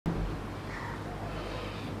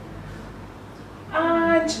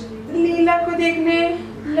देखने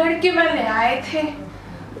लड़के वाले आए थे।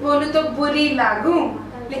 बोलूं तो बुरी लागू,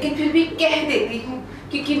 लेकिन फिर भी कह देती हूँ,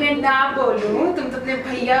 क्योंकि मैं ना बोलूं तुम तो अपने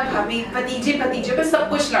भैया भाभी भतीजे भतीजे पे सब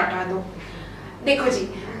कुछ लौटा दो। देखो जी,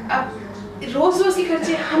 अब रोज रोज के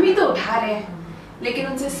खर्चे हम ही तो उठा रहे हैं, लेकिन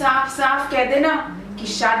उनसे साफ साफ कह देना कि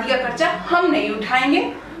शादी का खर्चा हम नहीं उठाएंगे।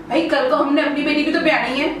 भाई कल को हमने अपनी बेटी की तो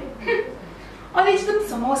ब्यानी है। और ये तुम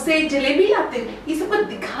समोसे जलेबी लाते हो, ये सबको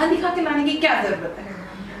दिखा दिखा के लाने की क्या जरूरत है?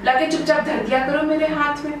 लाके चुपचाप धर दिया करो मेरे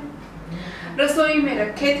हाथ में। रसोई में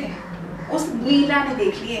रखे थे, उस लीला ने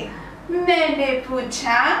देख लिए। मैंने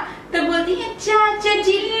पूछा तो बोलती है चाचा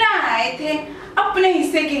जी लाए थे, अपने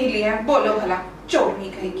हिस्से के ही लिए। बोलो भला, चोर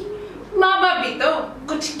नहीं कहेगी। माँ बाप भी तो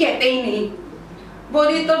कुछ कहते ही नहीं।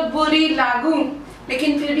 बोली तो बुरी लागू,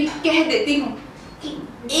 लेकिन फिर भी कह देती हूँ कि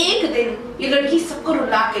एक दिन ये लड़की सबको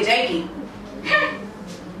रुला के जाएगी।